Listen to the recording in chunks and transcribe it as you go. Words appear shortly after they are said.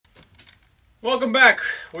Welcome back.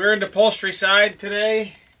 We're in the upholstery side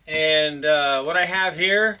today, and what I have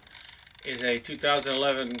here is a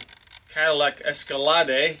 2011 Cadillac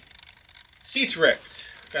Escalade. Seat's ripped.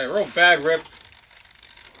 Got a real bad rip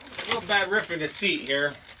in the seat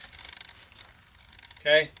here.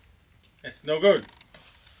 Okay, that's no good.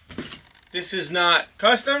 This is not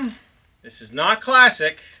custom. This is not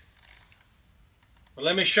classic. But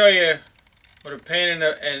let me show you what a pain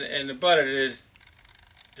in the butt it is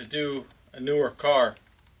to do a newer car.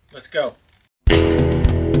 Let's go.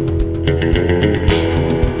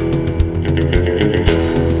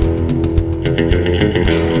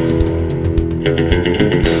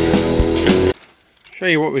 Show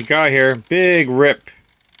you what we got here. Big rip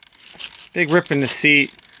in the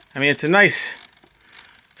seat. I mean, it's a nice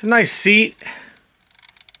seat.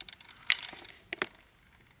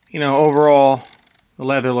 You know, overall the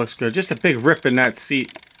leather looks good. Just a big rip in that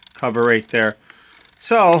seat cover right there.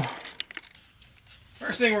 So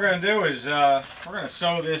first thing we're going to do is we're going to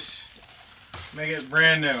sew this, make it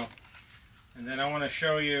brand new. And then I want to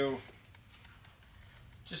show you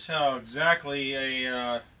just how exactly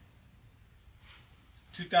a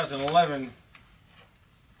 2011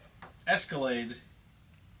 Escalade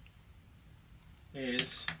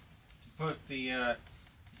is to put the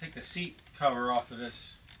take the seat cover off of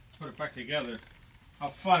this, put it back together. How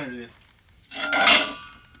fun it is.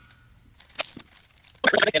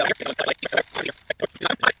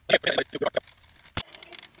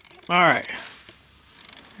 Alright,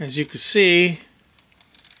 as you can see,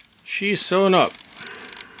 she's sewn up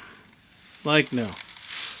like new.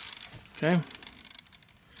 Okay,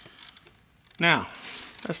 now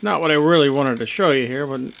that's not what I really wanted to show you here,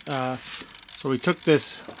 but so we took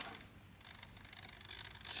this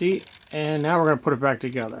seat and now we're going to put it back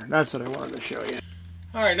together. That's what I wanted to show you.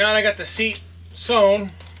 Alright, now that I got the seat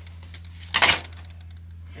sewn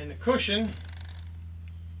and the cushion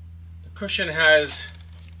has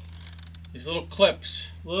these little clips,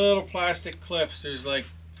 little plastic clips. There's like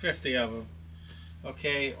 50 of them.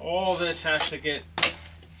 Okay, all this has to get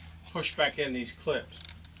pushed back in these clips.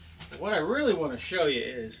 But what I really want to show you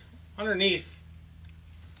is underneath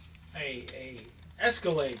a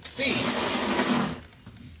Escalade seat.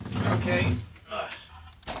 Okay, I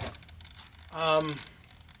don't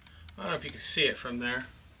know if you can see it from there.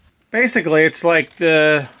 Basically, it's like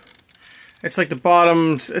the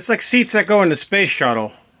bottoms. It's like seats that go in the space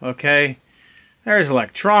shuttle. Okay, there's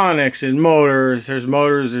electronics and motors. There's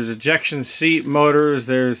ejection seat motors.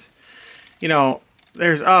 There's, you know,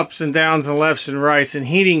 there's ups and downs and lefts and rights and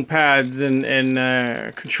heating pads and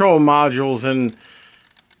control modules, and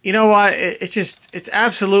you know what? It's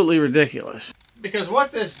absolutely ridiculous. Because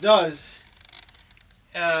what this does,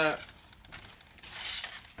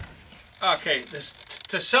 okay,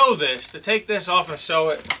 to sew this, to take this off and sew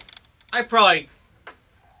it, I probably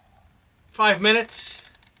 5 minutes,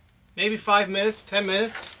 maybe 5 minutes, 10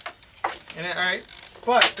 minutes, and all right.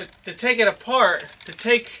 But to take it apart, to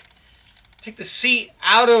take the seat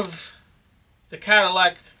out of the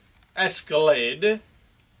Cadillac Escalade,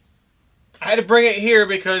 I had to bring it here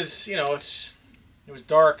because, you know, it was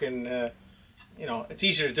dark and you know, it's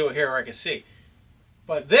easier to do it here where I can see.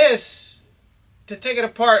 But this, to take it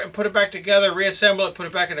apart and put it back together, reassemble it, put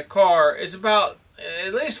it back in the car, is about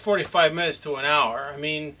at least 45 minutes to an hour. I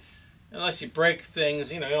mean, unless you break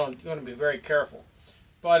things, you know, you want to be very careful.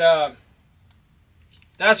 But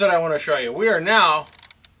that's what I want to show you. We are now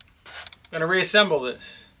going to reassemble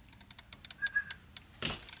this.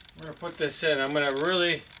 We're going to put this in. I'm going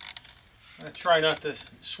to try not to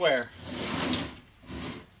swear.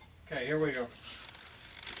 Okay, here we go.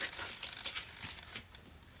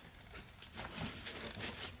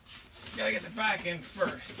 Gotta get the back in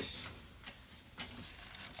first.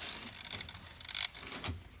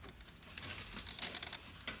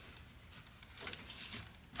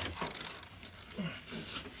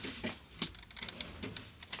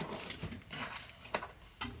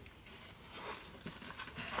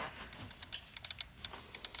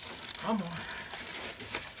 Come on.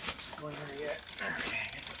 Go in there yet. Okay,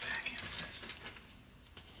 get the back in first.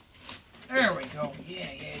 There we go. Yeah,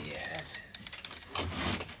 that's it.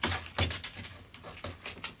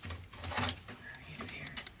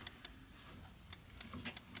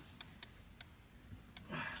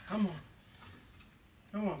 Come on.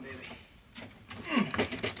 Come on, baby.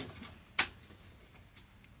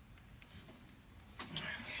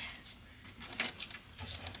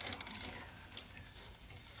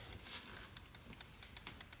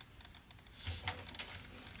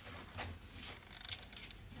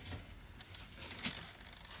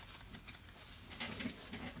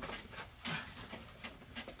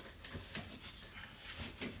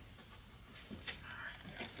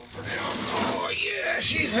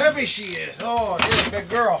 she's heavy, she is. Oh, she's a big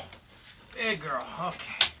girl. Big girl,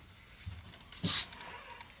 okay.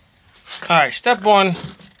 Alright, step one,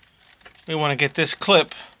 we want to get this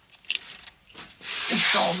clip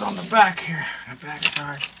installed on the back here, the back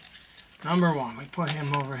side. Number one, we put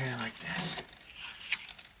him over here like this.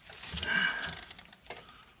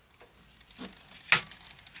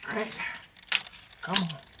 Alright, come on,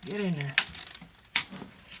 get in there.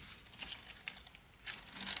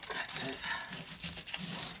 That's it.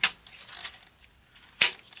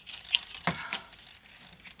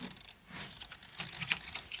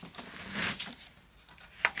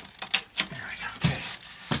 There we go, okay.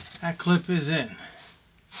 That clip is in.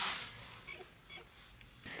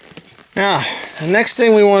 Now, the next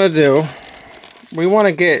thing we want to do, we want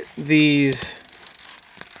to get these,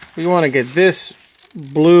 we want to get this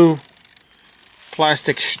blue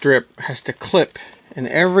plastic strip has to clip in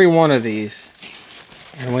every one of these,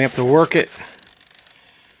 and we have to work it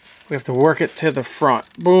to the front.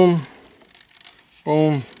 Boom,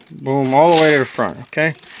 boom, boom, all the way to the front,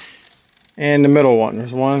 okay? And the middle one,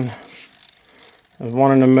 there's one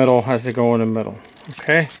in the middle, has to go in the middle,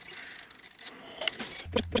 okay?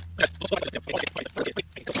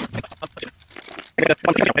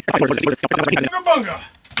 Bunga!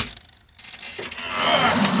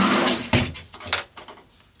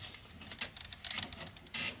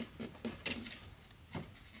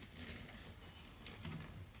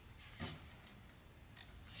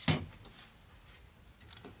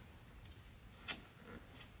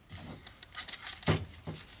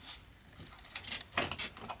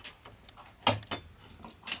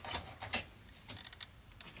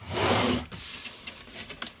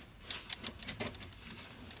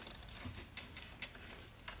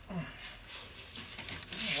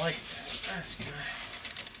 I like that. That's good.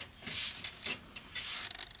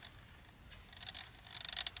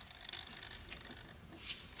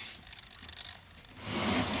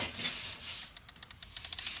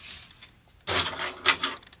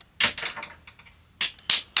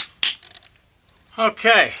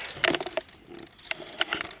 Okay.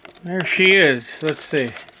 There she is. Let's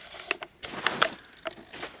see.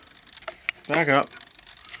 Back up.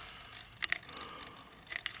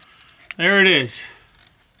 There it is.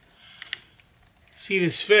 Seat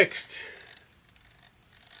is fixed.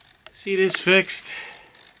 Seat is fixed.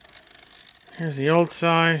 Here's the old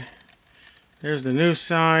side. There's the new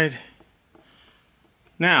side.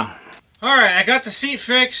 Now, alright, I got the seat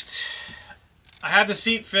fixed. I have the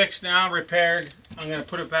seat fixed now, repaired. I'm going to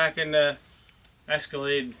put it back in the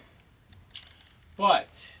Escalade. But,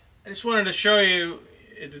 I just wanted to show you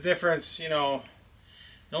the difference, you know.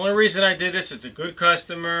 The only reason I did this, it's a good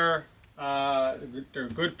customer. They're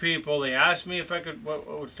good people. They asked me if I could, what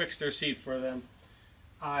would fix their seat for them.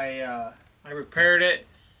 I repaired it,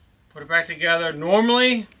 put it back together.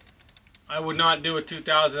 Normally, I would not do a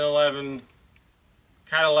 2011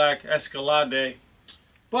 Cadillac Escalade,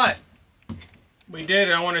 but we did,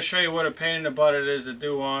 and I want to show you what a pain in the butt it is to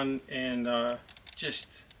do on, and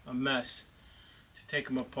just a mess to take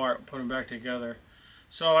them apart and put them back together.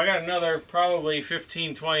 So I got another probably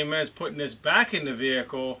 15-20 minutes putting this back in the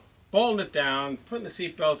vehicle, bolting it down, putting the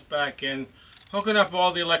seat belts back in, hooking up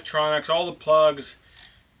all the electronics, all the plugs,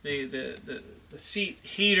 the seat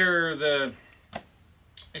heater,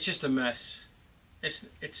 it's just a mess.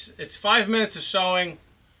 It's 5 minutes of sewing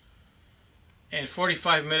and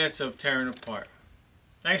 45 minutes of tearing apart.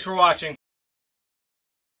 Thanks for watching.